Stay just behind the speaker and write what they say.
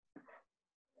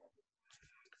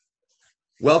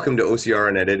Welcome to OCR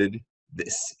Unedited.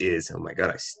 This is, oh my God,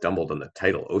 I stumbled on the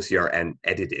title, OCR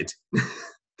Unedited.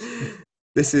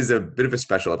 This is a bit of a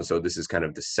special episode. This is kind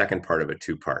of the second part of a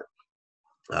two-part.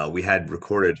 We had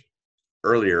recorded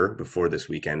earlier before this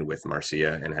weekend with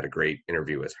Marcia and had a great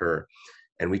interview with her.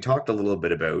 And we talked a little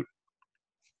bit about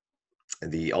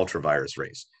the ultra-virus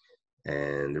race.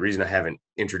 And the reason I haven't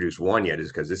introduced one yet is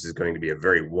because this is going to be a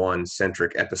very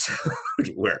one-centric episode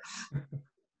where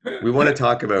we want to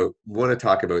talk about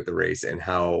the race and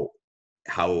how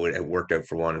it worked out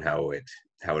for one and how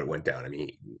it went down. I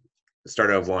mean, start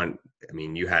out one. I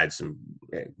mean, you had some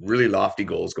really lofty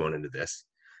goals going into this.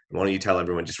 Why don't you tell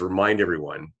everyone, just remind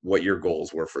everyone what your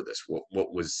goals were for this?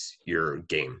 What was your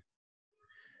game?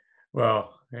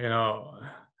 Well,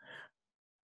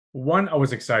 one, I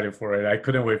was excited for it. I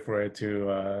couldn't wait for it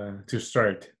to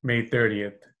start May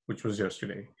 30th, which was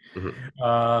yesterday.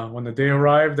 Mm-hmm. When the day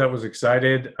arrived, I was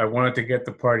excited. I wanted to get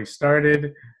the party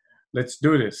started. Let's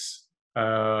do this.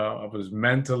 I was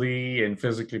mentally and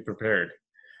physically prepared.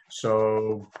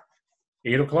 So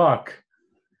 8 o'clock,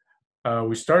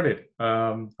 we started.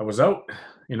 I was out.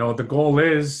 The goal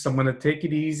is I'm going to take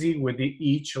it easy with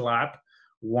each lap.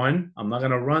 One, I'm not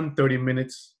going to run 30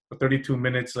 minutes or 32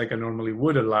 minutes like I normally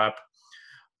would a lap.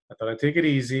 I thought I'd take it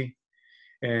easy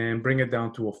and bring it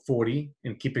down to a 40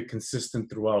 and keep it consistent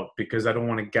throughout because I don't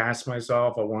want to gas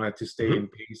myself. I want it to stay in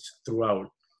pace throughout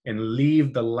and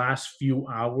leave the last few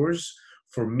hours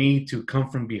for me to come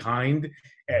from behind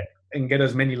and get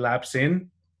as many laps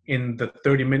in the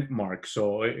 30-minute mark.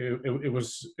 So I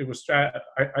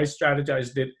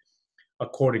strategized it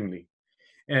accordingly.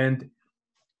 And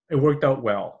it worked out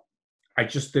well. I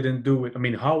just didn't do it. I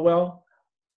mean, how well?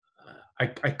 I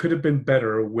could have been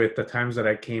better with the times that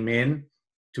I came in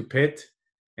to pit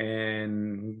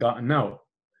and gotten out.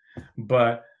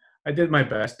 But I did my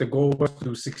best. The goal was to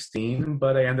do 16,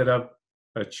 but I ended up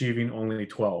achieving only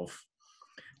 12.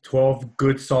 12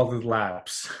 good, solid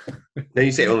laps. Now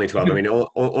you say only 12. I mean,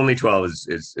 only 12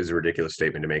 is a ridiculous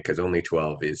statement to make because only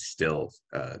 12 is still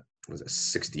was it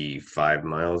 65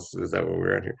 miles? Is that what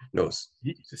we're at here? No,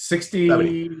 60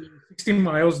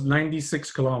 miles,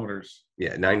 96 kilometers.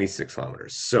 Yeah, 96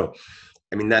 kilometers. So,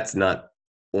 I mean, that's not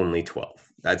only 12.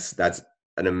 That's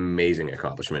an amazing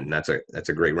accomplishment, and that's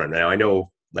a great run. Now, I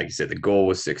know, like you said, the goal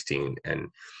was 16, and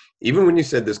even when you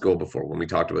said this goal before, when we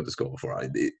talked about this goal before,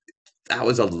 that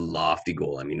was a lofty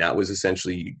goal. I mean, that was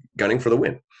essentially gunning for the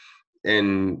win.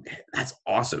 And that's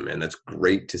awesome, and that's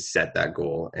great to set that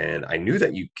goal. And I knew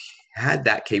that you had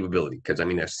that capability because, I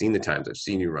mean, I've seen the times I've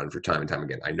seen you run for time and time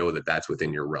again. I know that that's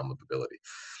within your realm of ability,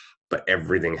 but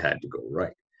everything had to go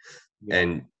right.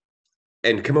 Yeah.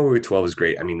 And come over with 12 is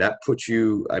great. I mean, that puts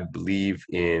you, I believe,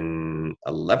 in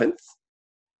 11th.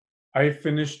 I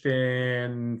finished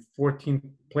in 14th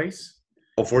place.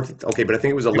 Oh, 14th. Okay, but I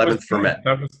think it was 11th for Met.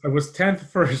 I was 10th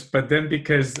first, but then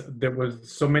because there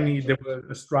was a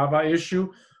Strava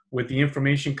issue with the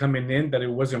information coming in that it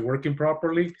wasn't working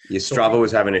properly. Yeah, Strava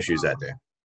was having issues that day.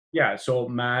 Yeah, so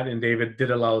Matt and David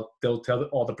they'll tell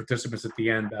all the participants at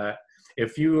the end that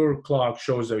if your clock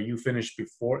shows that you finished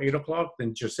before 8 o'clock,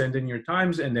 then just send in your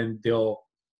times and then they'll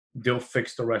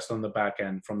fix the rest on the back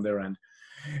end from their end.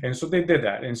 And so they did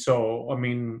that. And so, I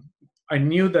mean, I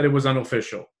knew that it was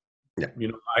unofficial. Yeah.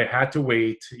 I had to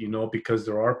wait, because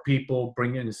there are people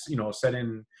bringing,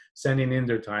 sending in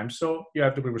their time. So you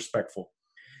have to be respectful.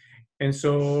 And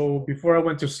so before I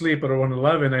went to sleep at around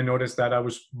 11, I noticed that I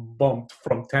was bumped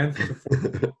from 10th to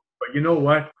 14th. But you know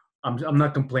what? I'm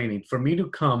not complaining. For me to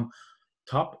come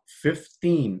top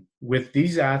 15 with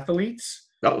these athletes,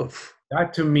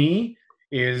 that to me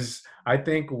is, I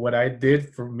think what I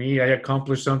did for me, I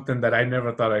accomplished something that I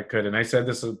never thought I could. And I said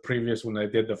this previous when I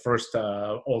did the first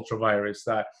ultra virus,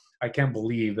 that I can't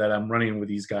believe that I'm running with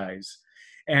these guys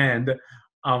and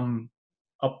I'm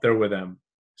up there with them.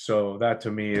 So that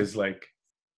to me is like,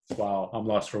 wow, I'm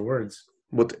lost for words.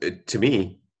 Well, to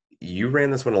me, you ran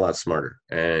this one a lot smarter,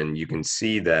 and you can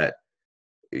see that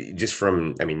just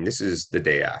from, I mean, this is the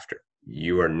day after.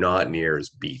 You are not near as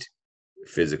beat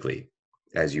physically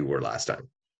as you were last time.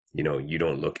 You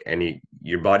don't look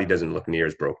your body doesn't look near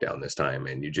as broke down this time,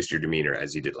 and your demeanor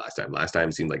as you did last time. Last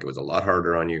time seemed like it was a lot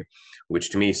harder on you, which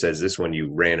to me says this one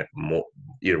you ran it more,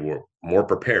 were more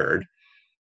prepared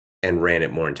and ran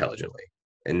it more intelligently.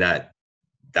 And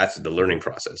that's the learning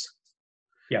process.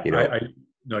 Yeah,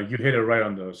 no, you hit it right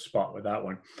on the spot with that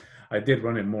one. I did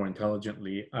run it more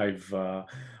intelligently. I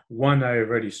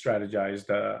already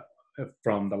strategized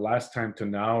from the last time to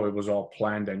now. It was all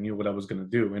planned. I knew what I was going to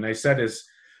do. And I said this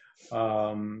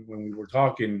when we were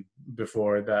talking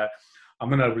before, that I'm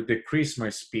going to decrease my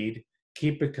speed,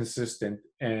 keep it consistent,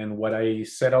 and what I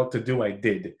set out to do, I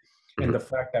did. And Mhm. the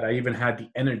fact that I even had the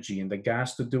energy and the gas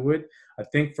to do it, I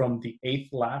think from the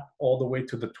eighth lap all the way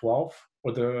to the 12th, or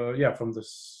from the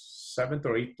seventh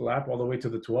or eighth lap all the way to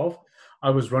the 12th, I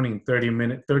was running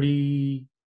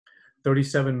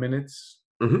 37 minutes,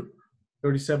 Mhm.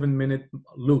 37-minute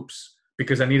loops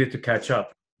because I needed to catch up.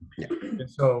 Yeah. And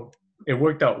so it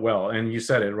worked out well. And you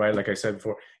said it right, like I said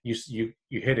before. You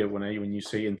hit it when you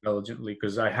say intelligently,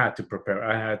 because I had to prepare.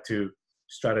 I had to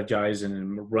strategize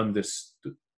and run this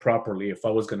properly if I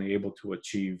was going to be able to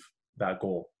achieve that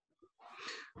goal.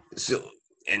 So,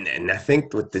 and I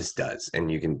think what this does,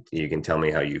 and you can tell me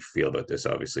how you feel about this,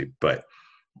 obviously, but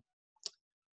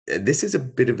this is a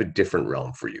bit of a different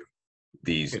realm for you.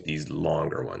 These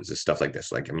longer ones, the stuff like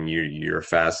this. Like, I mean, you're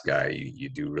a fast guy. You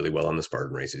do really well on the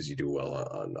Spartan races. You do well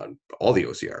on all the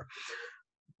OCR.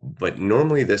 But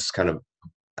normally, this kind of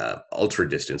ultra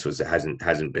distance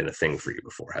hasn't been a thing for you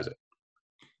before, has it?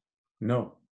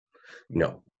 No.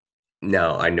 No.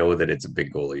 Now I know that it's a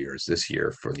big goal of yours this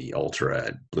year for the ultra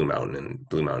at Blue Mountain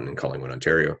in Collingwood,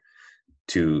 Ontario,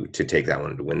 to take that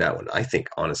one, to win that one. I think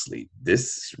honestly,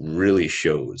 this really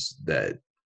shows that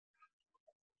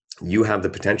you have the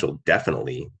potential,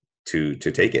 definitely, to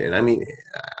take it. And I mean,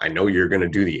 I know you're going to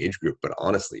do the age group, but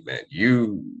honestly, man,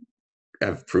 you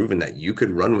have proven that you could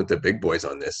run with the big boys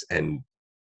on this, and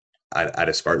at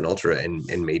a Spartan Ultra, and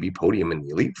maybe podium in the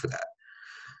elite for that.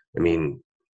 I mean,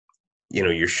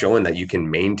 you're showing that you can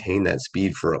maintain that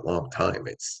speed for a long time.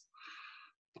 It's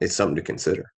something to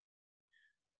consider.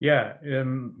 Yeah,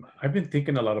 I've been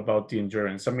thinking a lot about the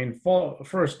endurance. I mean,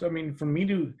 first, I mean, for me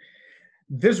to,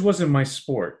 this wasn't my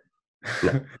sport.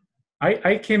 No.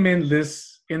 I came in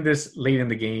this late in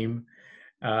the game,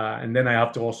 and then I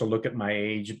have to also look at my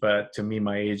age. But to me,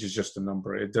 my age is just a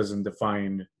number. It doesn't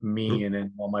define me, and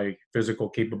then what my physical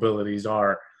capabilities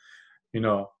are. You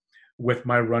know, with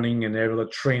my running and every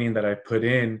training that I put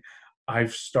in,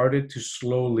 I've started to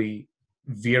slowly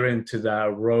veer into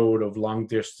that road of long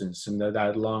distance and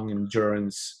that long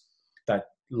endurance, that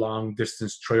long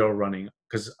distance trail running.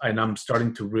 And I'm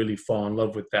starting to really fall in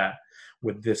love with that,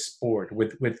 with this sport,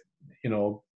 with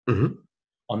Mm-hmm.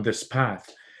 on this path.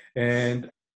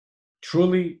 And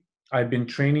truly, I've been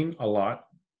training a lot.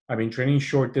 I've been training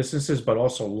short distances, but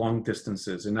also long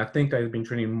distances. And I think I've been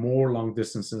training more long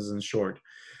distances than short.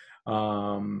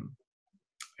 Um,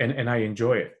 and I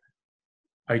enjoy it.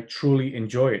 I truly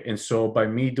enjoy it. And so by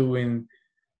me doing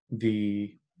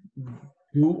the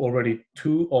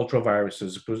two ultra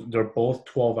viruses, because they're both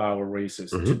 12-hour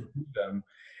races, to Mm-hmm. do them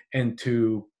and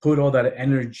to put all that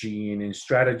energy in and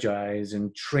strategize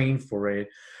and train for it,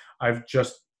 I've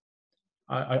just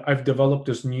I've developed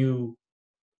this new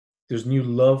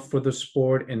love for the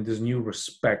sport and this new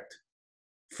respect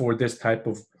for this type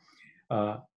of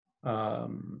uh,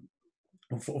 um,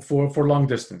 for long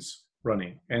distance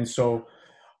running. And so,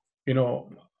 you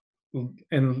know,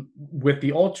 and with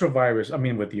the ultra virus, I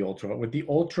mean, with the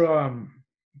ultra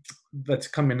that's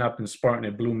coming up in Spartan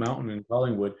at Blue Mountain in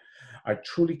Collingwood, I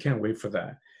truly can't wait for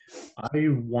that. I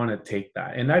want to take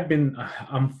that, and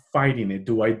I'm fighting it.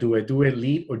 Do I do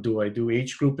elite, or do I do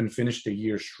age group and finish the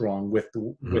year strong with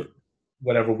Mm-hmm.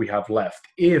 whatever we have left,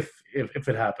 if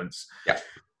it happens? Yeah.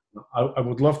 I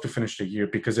would love to finish the year,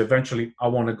 because eventually I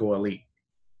want to go elite.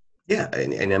 Yeah,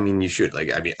 and I mean, you should.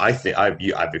 Like, I mean, I think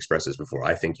I've expressed this before.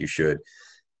 I think you should.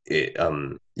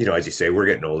 As you say, we're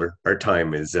getting older. Our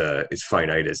time is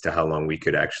finite as to how long we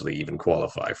could actually even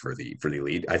qualify for the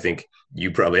elite. I think you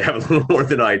probably have a little more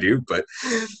than I do, but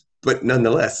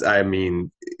nonetheless, I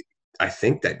mean, I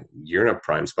think that you're in a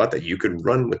prime spot that you could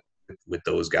run with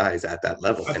those guys at that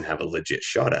level and have a legit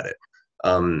shot at it.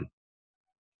 I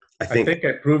I think, think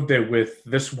I proved it with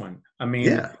this one. I mean,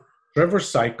 yeah, Trevor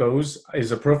Psychos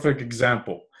is a perfect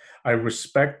example. I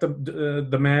respect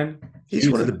the man. he's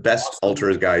one He's of an the best awesome.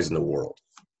 ultras guys in the world.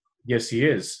 Yes, he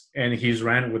is, and he's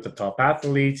ran with the top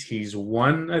athletes. He's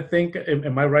won, I think.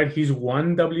 Am I right? He's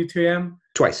won WTM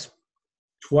Twice.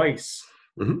 twice.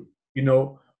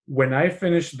 Mm-hmm. When I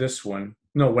finished this one,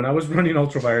 no, when I was running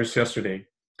Ultravirus yesterday,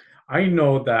 I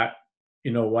know that,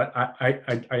 you know what, I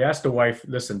asked the wife,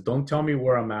 listen, don't tell me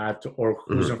where I'm at or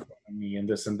who's Mm-hmm. in front of me and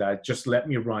this and that. Just let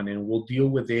me run, and we'll deal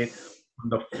with it on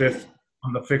the fifth,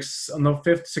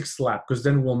 sixth lap, because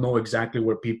then we'll know exactly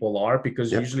where people are.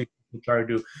 Because Yep. usually people try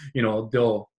to,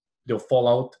 they'll fall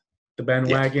out the Yeah.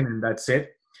 bandwagon and that's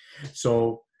it.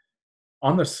 So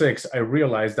on the sixth, I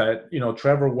realized that,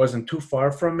 Trevor wasn't too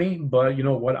far from me, but you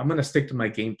know what? I'm going to stick to my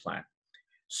game plan.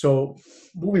 So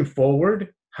moving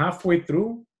forward, halfway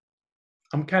through,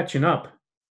 I'm catching up.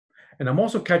 And I'm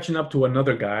also catching up to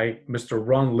another guy, Mr.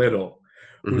 Ron Little,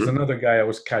 who's Hmm. another guy I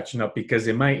was catching up because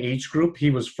in my age group, he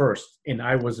was first and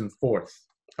I was in fourth.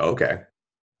 Okay.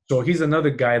 So he's another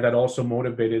guy that also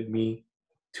motivated me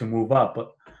to move up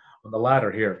on the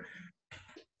ladder here.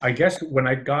 I guess when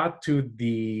I got to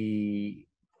the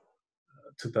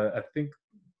I think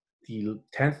the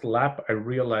 10th lap, I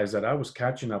realized that I was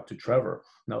catching up to Trevor.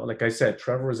 Now, like I said,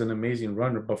 Trevor is an amazing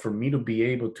runner, but for me to be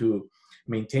able to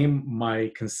maintain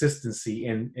my consistency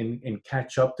and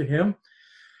catch up to him,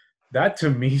 that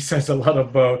to me says a lot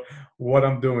about what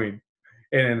I'm doing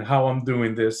and how I'm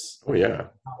doing this, Oh yeah.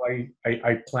 how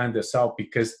I planned this out.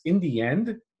 Because in the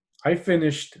end, I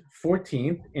finished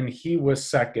 14th and he was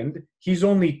second. He's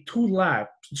only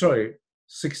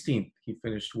 16th he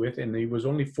finished with, and he was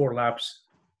only 4 laps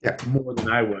Yeah. more than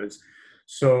I was.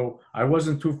 So I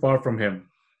wasn't too far from him.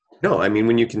 No, I mean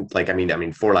when you can like I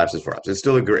mean 4 laps is 4 laps. It's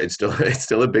still a great. It's still it's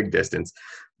still a big distance,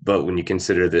 but when you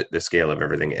consider the scale of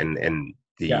everything and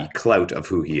the Yeah, clout of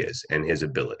who he is and his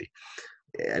ability,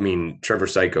 I mean Trevor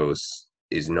Psychos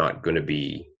is not going to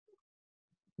be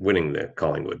winning the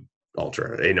Collingwood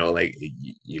Ultra. Like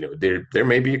there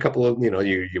may be a couple of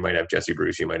you might have Jesse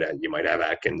Bruce, you might have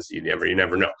Atkins. You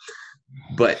never know.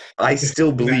 But I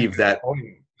still believe that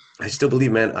I still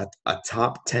believe, man, a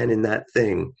top 10 in that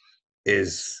thing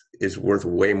is worth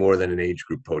way more than an age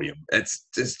group podium. It's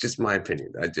just my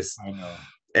opinion. I know.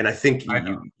 And I think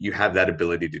I you have that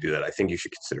ability to do that. I think you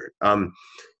should consider it.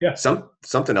 Yeah.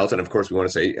 Something else, and of course we want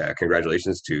to say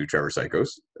congratulations to Trevor Psychos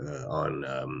on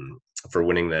for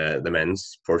winning the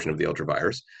men's portion of the Ultra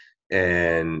Virus,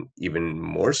 and even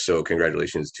more so,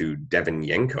 congratulations to Devin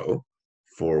Yenko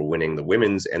for winning the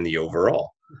women's and the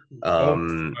overall. Oh,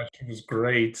 Um, she was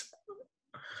great.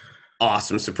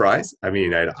 awesome surprise. I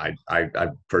mean, I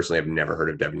personally have never heard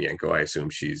of Devin Yenko. I assume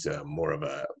she's more of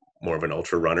an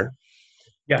ultra runner,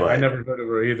 Yeah, I but never heard of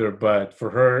her either, but for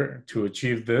her to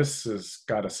achieve this has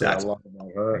got to say a that's lot about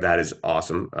her. that is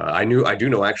awesome. I do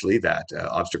know actually that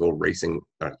obstacle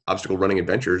running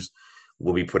adventures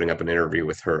will be putting up an interview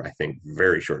with her. I think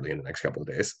very shortly in the next couple of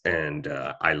days, and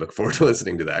I look forward to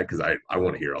listening to that because I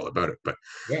want to hear all about it. But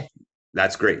Yeah,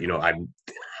 that's great.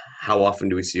 How often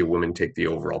do we see a woman take the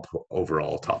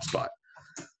overall top spot?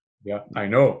 yeah, I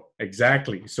know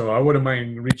exactly. So I wouldn't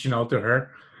mind reaching out to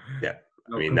her, Yeah,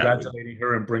 I mean congratulating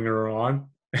her and bringing her on.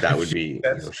 that If would she be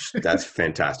says, that's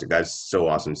fantastic. That's so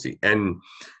awesome to see. And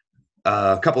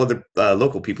a couple other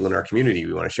local people in our community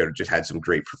we want to shout out just had some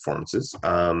great performances.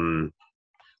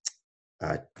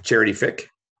 Charity Fick,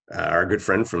 our good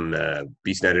friend from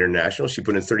BeastNet International, she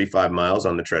put in 35 miles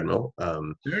on the treadmill.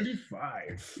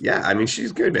 35. Yeah, I mean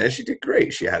she's good, man. She did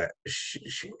great. She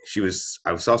was.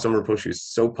 I saw some of her posts. She was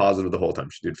so positive the whole time.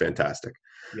 She did fantastic.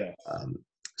 Yes. Um,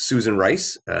 Susan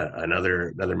Rice,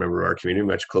 another member of our community,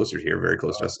 much closer here, very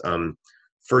close to us.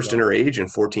 First in Well, her age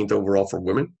and 14th overall for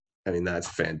women. I mean that's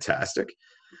fantastic.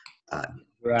 Uh,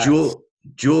 congrats.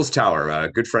 Jules Tower,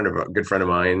 a good friend of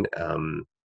mine.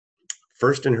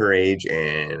 First in her age,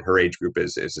 and her age group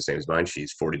is the same as mine.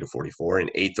 She's 40 to 44 and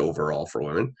 8th overall for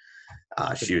women.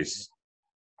 She was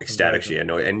ecstatic. She Congratulations. had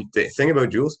no, and the thing about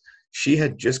Jules, she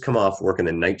had just come off working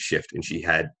the night shift and she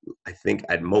had, I think,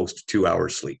 at most 2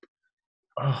 hours sleep,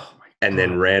 Oh my and then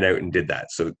God. ran out and did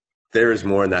that. So there is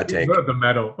more in that You tank. deserve the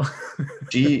medal.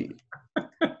 She,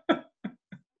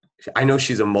 I know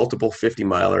she's a multiple 50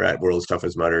 miler at World's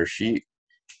Toughest Mudder.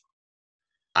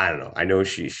 I don't know. I know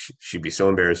she'd be so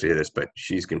embarrassed to hear this, but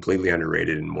she's completely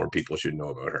underrated, and more people should know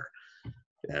about her.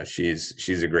 Yeah,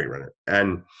 she's a great runner.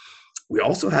 And we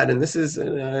also had, and this is a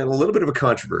little bit of a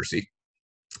controversy.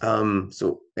 And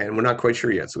we're not quite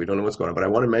sure yet, so we don't know what's going on. But I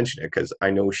want to mention it because I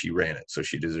know she ran it, so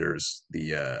she deserves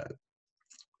the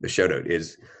shout out.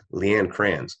 Is Leanne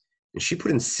Kranz, and she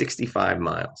put in 65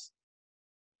 miles.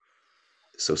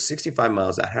 So 65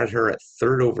 miles that had her at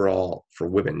third overall for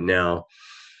women. Now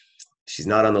she's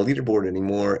not on the leaderboard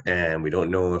anymore, and we don't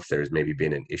know if there's maybe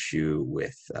been an issue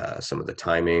with some of the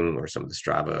timing or some of the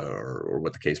Strava or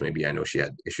what the case may be. I know she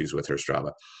had issues with her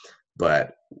Strava,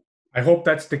 but I hope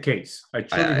that's the case. I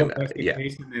truly hope that's the yeah,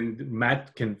 case, and then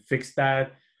Matt can fix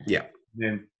that yeah. and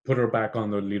then put her back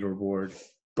on the leaderboard.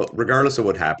 But regardless of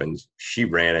what happens, she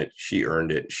ran it. She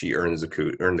earned it. She earned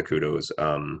the kudos.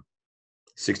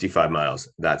 65 miles.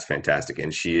 That's fantastic.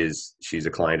 And she's a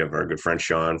client of our good friend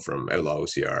Sean from Outlaw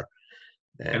OCR.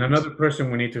 And And another person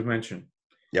we need to mention,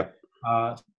 yep.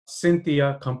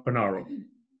 Cynthia Campanaro.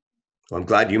 Well, I'm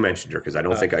glad you mentioned her because I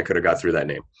don't think I could have got through that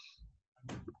name.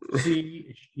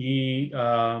 She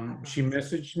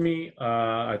messaged me,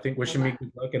 I think wishing me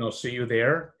good luck and I'll see you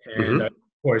there. And Mm-hmm. of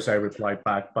course I replied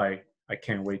back by I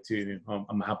can't wait to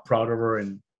I'm proud of her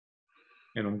and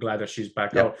I'm glad that she's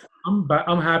back Yep. out.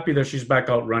 I'm happy that she's back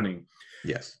out running.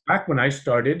 Yes. Back when I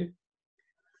started,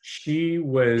 she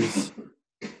was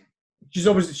she's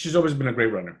always been a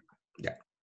great runner, Yeah.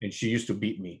 and she used to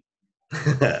beat me.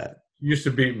 Used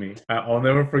to beat me. I'll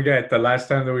never forget the last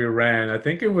time that we ran. I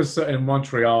think it was in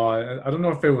Montreal. I don't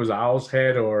know if it was Owl's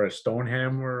Head or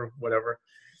Stoneham or whatever.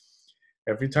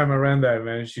 Every time I ran that,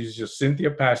 man, she's just Cynthia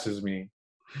passes me,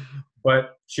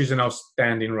 but she's an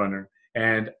outstanding runner.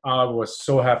 And I was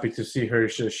so happy to see her.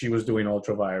 She was doing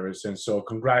ultravirus, and so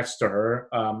congrats to her.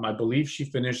 I believe she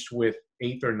finished with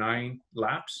 8 or 9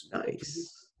 laps.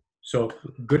 Nice. So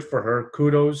good for her.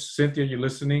 Kudos, Cynthia. You're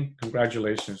listening.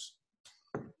 Congratulations.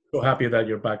 So happy that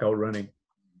you're back out running.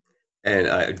 And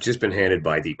I've just been handed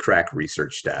by the crack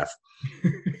research staff.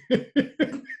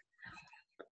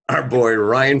 Our boy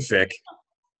Ryan Fick,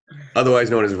 otherwise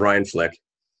known as Ryan Flick,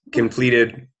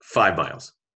 completed 5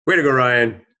 miles. Way to go,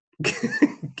 Ryan.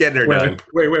 Getting her done.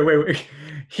 Wait.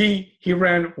 He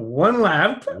ran 1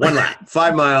 lap. 1 lap,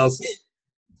 5 miles,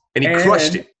 and he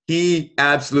crushed it. He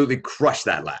absolutely crushed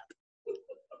that lap.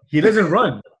 He doesn't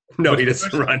run. No, he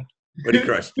doesn't run, but he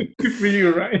crushed it. Good for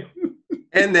you, Ryan.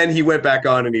 And then he went back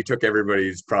on and he took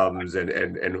everybody's problems and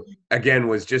again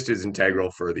was just as integral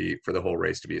for the whole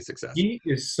race to be a success. He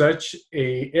is such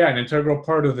an integral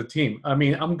part of the team. I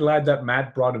mean, I'm glad that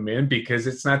Matt brought him in because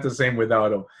it's not the same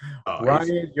without him.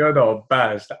 Ryan, you're the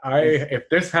best. If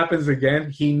this happens again,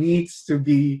 he needs to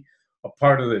be a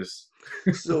part of this.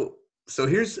 So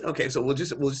here's okay. So we'll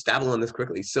just dabble on this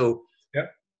quickly. So yeah,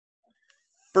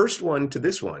 first one to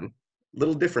this one,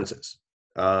 little differences.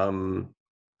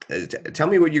 Tell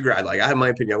me what you grabbed. Like, I have my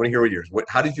opinion. I want to hear what yours.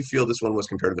 How did you feel this one was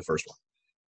compared to the first one?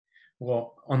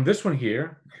 Well, on this one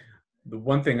here, the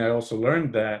one thing I also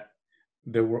learned that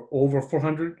there were over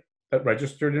 400 that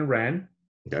registered and ran.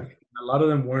 Okay. A lot of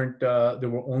them weren't. There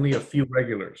were only a few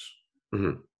regulars.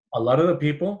 Mm-hmm. A lot of the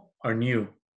people are new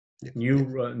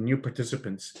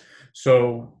participants.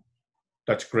 So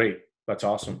that's great. That's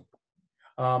awesome.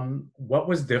 What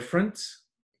was different?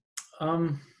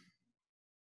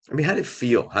 I mean, how did it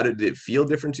feel? Did it feel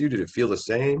different to you? Did it feel the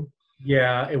same?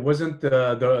 Yeah, it wasn't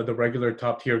the regular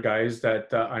top tier guys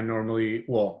that I normally,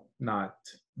 well, not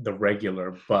the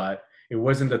regular, but it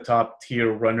wasn't the top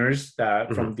tier runners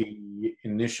that from the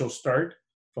initial start,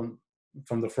 from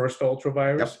the first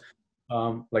ultravirus.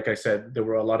 Yep. Like I said, there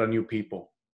were a lot of new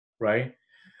people, right?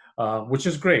 Which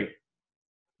is great.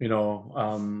 You know,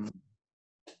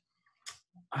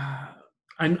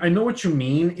 I know what you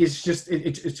mean. It's just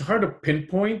it's hard to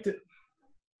pinpoint.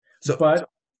 But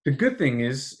the good thing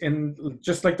is, and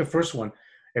just like the first one,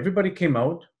 everybody came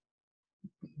out.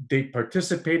 They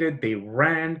participated. They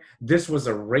ran. This was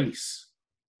a race.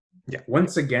 Yeah.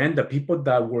 Once again, the people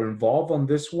that were involved on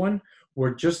this one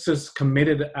were just as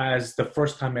committed as the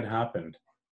first time it happened.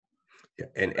 Yeah,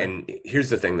 and here's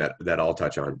the thing that I'll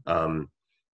touch on.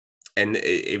 And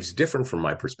it was different from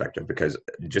my perspective because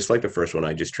just like the first one,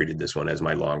 I just treated this one as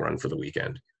my long run for the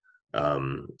weekend.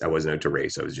 I wasn't out to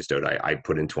race. I was just out. I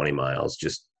put in 20 miles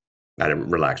just at a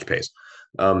relaxed pace.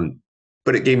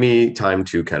 But it gave me time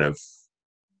to kind of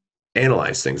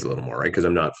analyze things a little more, right? Because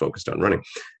I'm not focused on running.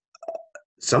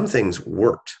 Some things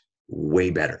worked way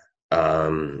better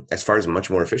as far as much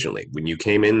more efficiently. When you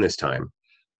came in this time,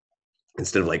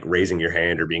 instead of like raising your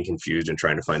hand or being confused and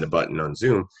trying to find the button on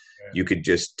Zoom, you could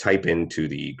just type into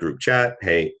the group chat,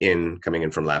 hey, coming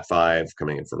in from lap 5,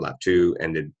 coming in from lap 2,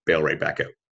 and then bail right back out.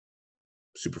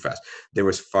 Super fast. There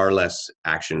was far less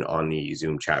action on the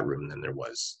Zoom chat room than there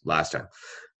was last time.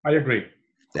 I agree.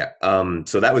 Yeah.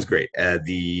 So that was great.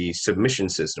 The submission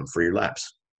system for your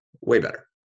laps, way better.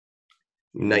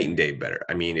 Night and day better.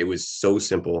 I mean, it was so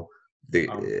simple.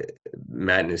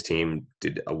 Matt and his team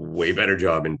did a way better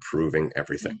job improving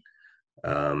everything.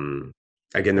 Again,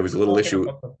 there was a little issue.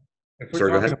 If we're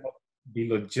talking about the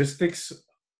logistics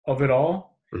of it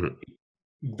all,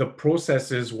 the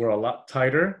processes were a lot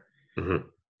tighter,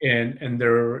 and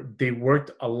they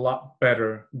worked a lot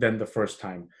better than the first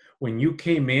time. When you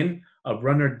came in, a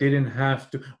runner didn't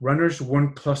have to. Runners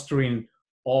weren't clustering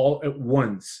all at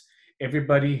once.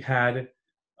 Everybody had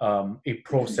a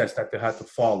process that they had to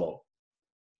follow.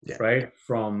 Yeah. Right,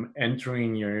 from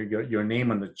entering your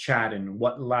name on the chat and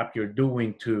what lap you're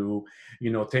doing to,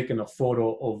 taking a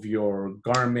photo of your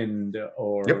Garmin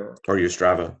or your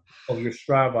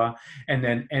Strava, and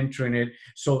then entering it.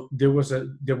 So there was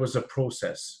a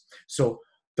process. So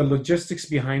the logistics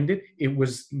behind it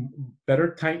was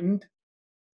better tightened.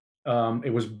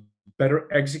 It was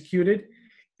better executed.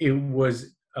 It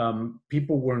was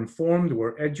people were informed,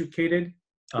 were educated.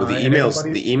 Well, the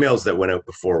emails that went out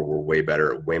before were way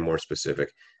better, way more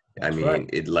specific. I mean,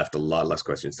 It left a lot less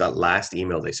questions. That last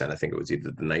email they sent, I think it was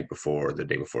either the night before or the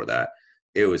day before that,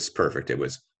 It was perfect. It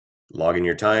was log in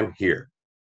your time here,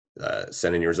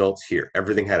 send in your results here.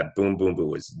 Everything had a boom, boom, boom.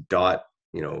 It was dot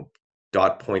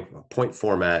point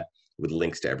format with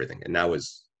links to everything, and that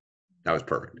was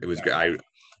perfect. It was great. I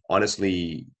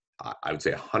honestly, I would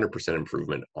say 100%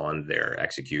 improvement on their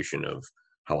execution of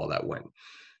how all that went. And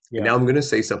Yeah. now I'm going to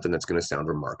say something that's going to sound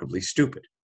remarkably stupid.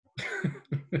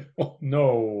 Oh,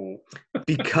 no.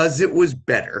 Because it was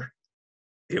better,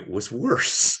 it was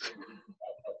worse.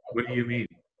 What do you mean?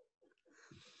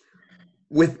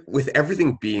 With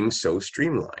everything being so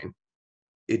streamlined,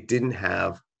 it didn't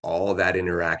have all that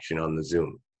interaction on the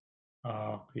Zoom.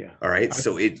 Yeah. All right,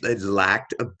 so it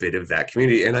lacked a bit of that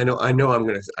community, and I know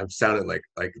I'm sounding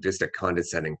like just a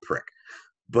condescending prick,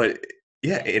 but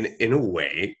yeah, in a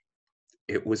way,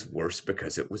 it was worse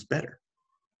because it was better,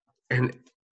 and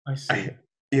I see.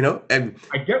 and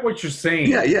I get what you're yeah,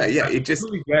 saying. yeah, yeah. I It just,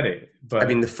 totally get it. I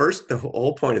mean, But the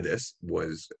whole point of this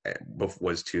was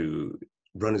to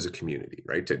run as a community,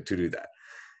 right? To do that,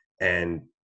 and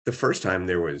the first time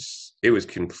it was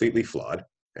completely flawed,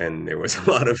 and there was a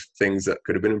lot of things that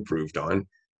could have been improved on,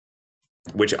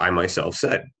 which I myself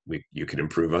said, you could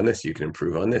improve on this, you can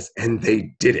improve on this, and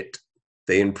they did it.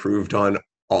 They improved on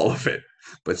all of it,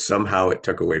 but somehow it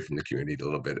took away from the community a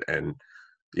little bit, and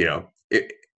you know,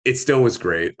 it still was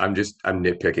great. I'm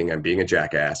nitpicking, I'm being a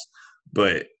jackass,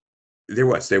 but there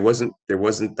wasn't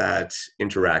that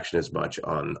interaction as much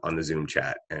on the Zoom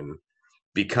chat, and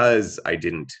because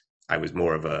I was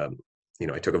more of a,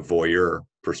 I took a voyeur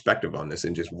perspective on this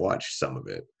and just watched some of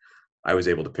it. I was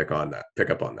able to pick up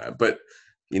on that. But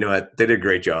they did a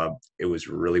great job. It was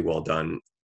really well done.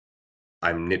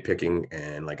 I'm nitpicking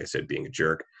and, like I said, being a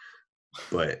jerk.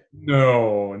 But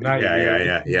no, not yeah, yeah, you.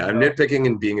 yeah, yeah. I'm No. nitpicking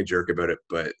and being a jerk about it.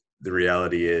 But the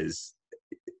reality is,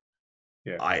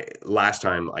 Yeah. I last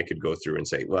time I could go through and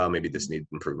say, well, maybe this needs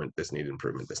improvement, this needs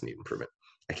improvement, this needs improvement.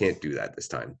 I can't do that this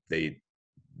time. They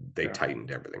Yeah.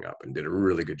 tightened everything up and did a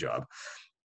really good job.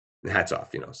 Hats off.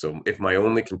 So if my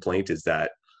only complaint is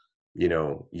that, you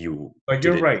But did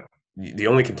you're it, right. the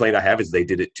only complaint I have is they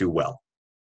did it too well.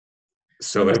 No,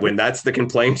 So no. when that's the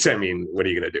complaint, I mean, what are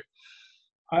you going to do?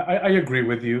 I agree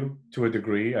with you to a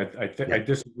degree. I Yeah.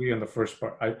 disagree on the first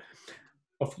part.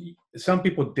 Of, some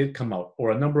people did come out,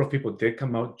 or a number of people did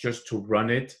come out just to run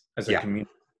it as a Yeah.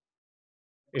 community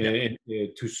Yeah.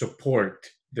 to support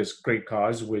this great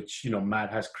cause, which Matt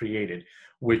has created.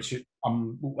 Which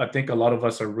I think a lot of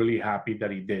us are really happy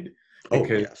that he did, Oh,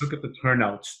 because yes. look at the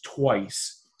turnouts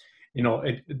twice.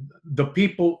 The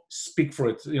people speak for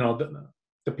it.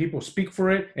 The people speak for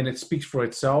it, and it speaks for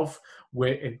itself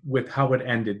with how it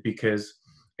ended, because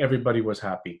everybody was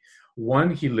happy. One,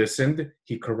 he listened,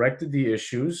 he corrected the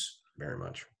issues, Very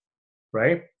much.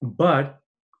 right? But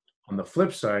on the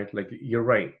flip side, like, you're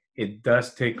right, it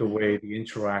does take away the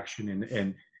interaction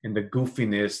and the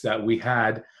goofiness that we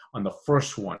had on the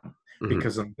first one. Mm-hmm.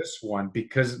 Because on this one,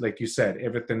 because like you said,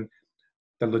 everything,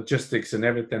 the logistics and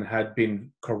everything had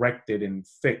been corrected and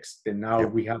fixed, and now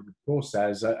Yep. we have the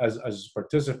process as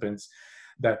participants,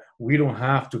 that we don't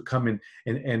have to come in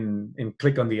and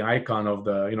click on the icon of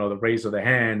the raise of the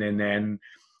hand, and then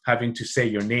having to say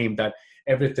your name. That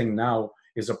everything now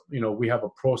is we have a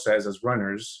process as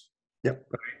runners, Yep.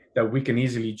 that we can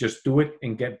easily just do it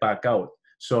and get back out.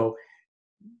 So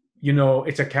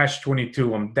it's a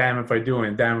catch-22. I'm damn if I do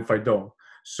and damn if I don't.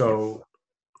 So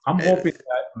I'm Yeah. hoping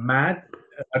that Matt,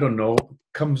 I don't know,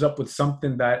 comes up with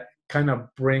something that kind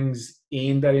of brings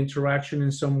in that interaction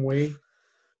in some way.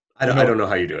 I don't know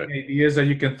how you do it. Ideas that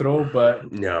you can throw,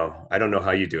 but No, I don't know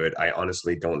how you do it. I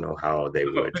honestly don't know how they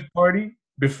a would. big party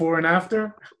before and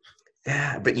after.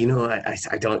 Yeah, but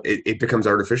I don't. It becomes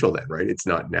artificial then, right? It's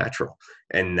not natural,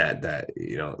 and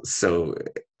So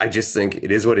I just think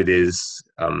it is what it is.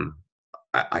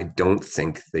 I don't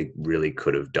think they really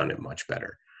could have done it much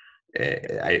better.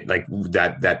 I like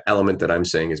that element that I'm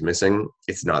saying is missing.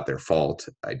 It's not their fault.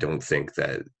 I don't think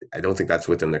that's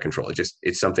within their control.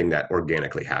 It's something that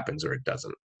organically happens or it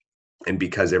doesn't. And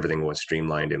because everything was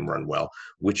streamlined and run well,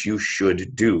 which you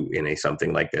should do in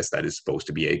something like this that is supposed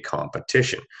to be a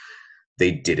competition,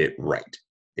 they did it right.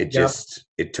 Yep.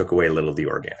 It took away a little of the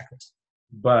organicness.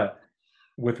 But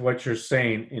with what you're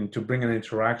saying, and to bring an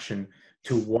interaction,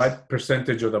 to what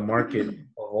percentage of the market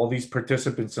or all these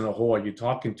participants in a whole are you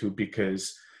talking to?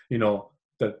 Because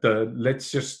the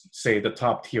let's just say the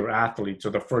top tier athletes,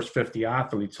 or the first 50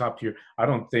 athletes, top tier, I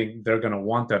don't think they're going to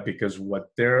want that, because what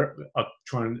they're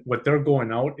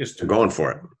going out is They're to going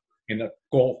for it. and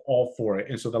go all for it.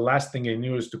 And so the last thing they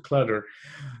knew is to clutter,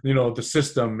 the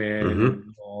system,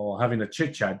 and having a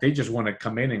chit chat. They just want to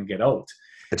come in and get out.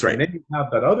 That's And right. then you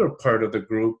have that other part of the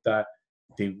group that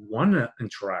they want to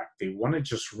interact. They want to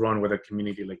just run with a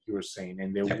community, like you were saying,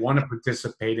 and they Yep. want to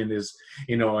participate in this,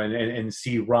 and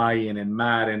see Ryan and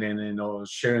Matt and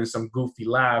sharing some goofy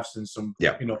laughs and some,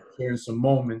 Yep. sharing some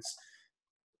moments.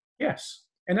 Yes.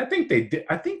 And I think they did.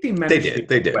 I think they They managed did. to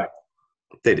They do did. well.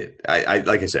 They did. I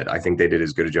like I said, I think they did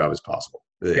as good a job as possible.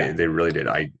 Yeah. They really did.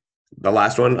 The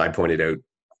last one I pointed out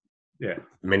Yeah.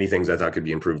 many things I thought could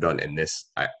be improved on. In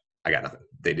this, I got nothing.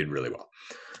 They did really well.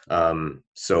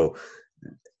 So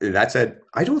that said,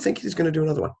 I don't think he's going to do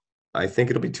another one. I think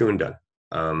it'll be 2 and done.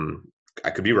 I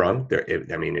could be wrong.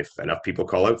 I mean, if enough people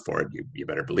call out for it, you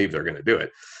better believe they're going to do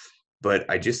it. But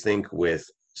I just think with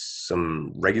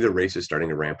some regular races starting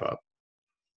to ramp up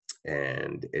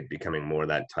and it becoming more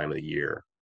that time of the year,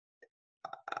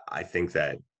 I think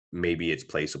that maybe its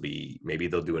place will be, maybe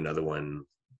they'll do another one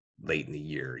late in the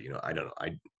year. I don't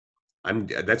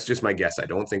know. That's just my guess. I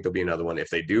don't think there'll be another one. If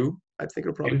they do, I think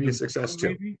it'll probably be a success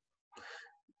too.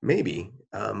 Maybe.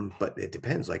 But it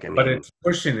depends. But it's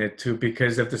pushing it too,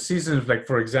 because if the season is, like,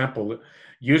 for example,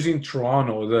 using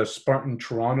Toronto, the Spartan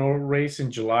Toronto race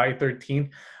in July 13th.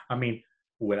 I mean,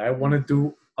 would I want to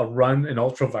do a run in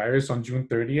Ultravirus on June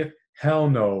 30th? Hell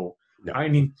no. No. I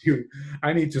need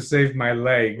to save my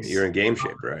legs. You're in game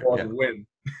shape, right? Yeah. Win.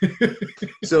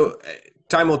 So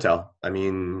time will tell. I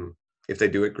mean, if they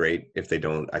do it, great. If they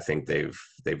don't, I think they've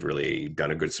really done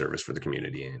a good service for the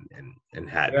community and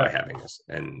by having this.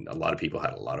 And a lot of people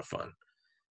had a lot of fun.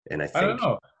 And I don't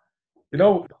know.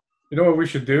 You know what we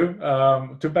should do?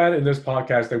 Too bad in this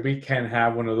podcast that we can't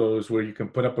have one of those where you can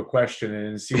put up a question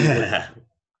and see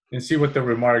what the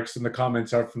remarks and the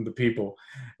comments are from the people.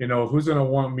 Who's going to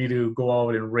want me to go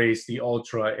out and race the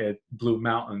Ultra at Blue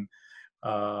Mountain,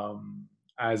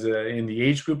 in the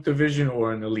age group division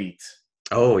or an elite?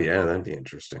 Oh yeah, that'd be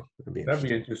interesting. That'd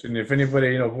be interesting. If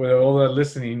anybody, with all that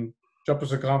listening, drop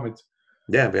us a comment.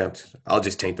 Yeah, I'll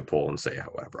just taint the poll and say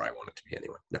however I want it to be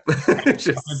anyway. No.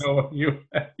 I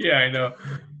know Yeah, I know.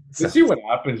 Let's see what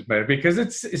happens, man, because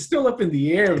it's still up in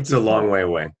the air. It's a long way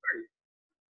away.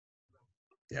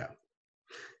 Yeah.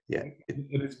 And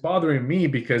it's bothering me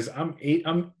because I'm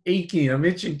aching. I'm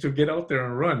itching to get out there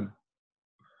and run.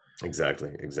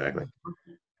 Exactly.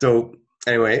 So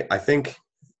anyway, I think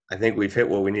we've hit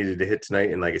what we needed to hit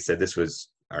tonight. And like I said, this was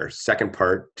our second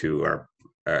part to our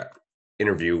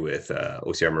interview with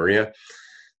OCR Maria.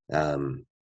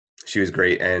 She was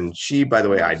great. And she, by the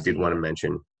way, I did want to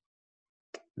mention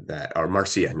that, or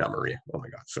Marcia, not Maria. Oh my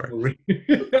God, sorry.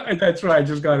 That's right. I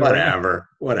just got it.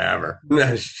 Whatever.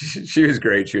 She was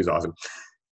great. She was awesome.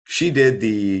 She did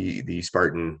the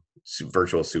Spartan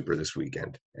virtual super this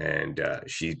weekend, and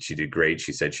she did great.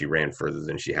 She said she ran further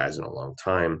than she has in a long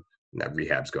time. And that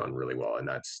rehab's gone really well, and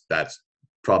that's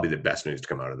probably the best news to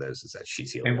come out of this, is that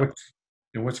she's healing.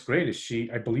 And what's great is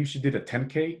I believe she did a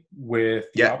 10K with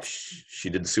she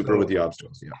did the super with the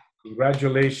obstacles. Yeah.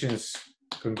 Congratulations.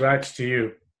 Congrats to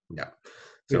you. Yeah.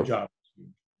 Good job.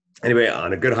 Anyway,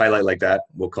 on a good highlight like that,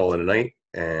 we'll call it a night.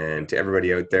 And to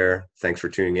everybody out there, thanks for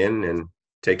tuning in and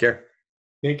take care.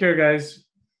 Take care, guys.